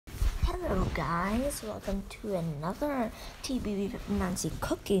Hello guys, welcome to another TBB Nancy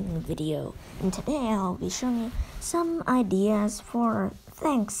cooking video, and today I'll be showing you some ideas for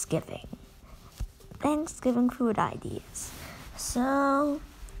Thanksgiving food ideas. So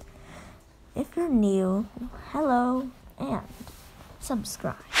if you're new, hello and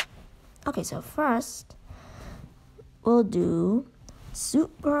subscribe. Okay, so first we'll do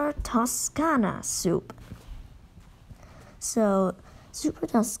Super Toscana soup. So Super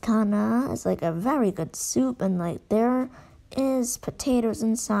Toscana is like a very good soup, and like there is potatoes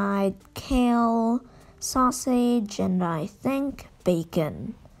inside, kale, sausage, and I think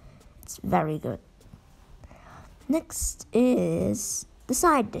bacon. It's very good. Next is the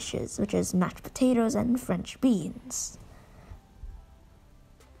side dishes, which is mashed potatoes and French beans.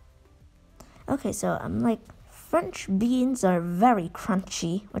 Okay, so French beans are very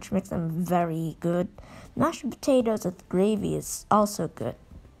crunchy, which makes them very good. Mashed potatoes with gravy is also good.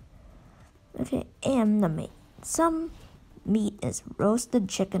 Okay, and the meat. Some meat is roasted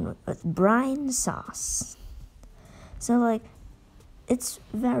chicken with brine sauce. So it's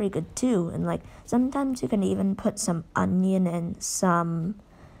very good too. And sometimes you can even put some onion and some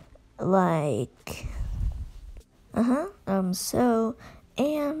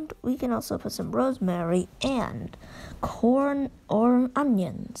and we can also put some rosemary and corn or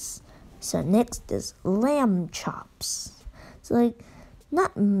onions. So next is lamb chops. So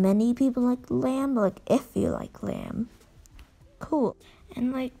not many people like lamb, but if you like lamb, cool.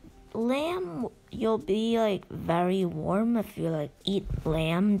 And lamb, you'll be very warm if you eat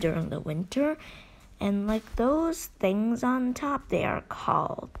lamb during the winter. And those things on top, they are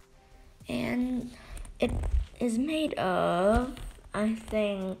called. And it is made of, I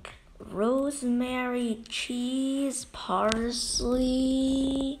think, rosemary, cheese,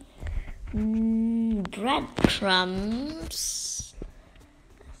 parsley, breadcrumbs,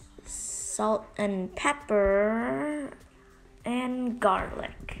 salt and pepper, and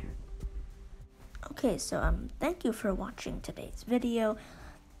garlic. Okay, so thank you for watching today's video.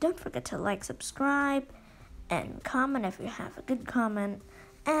 Don't forget to like, subscribe, and comment if you have a good comment,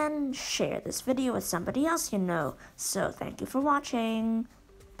 and share this video with somebody else you know. So thank you for watching.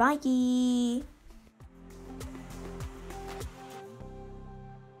 Bye.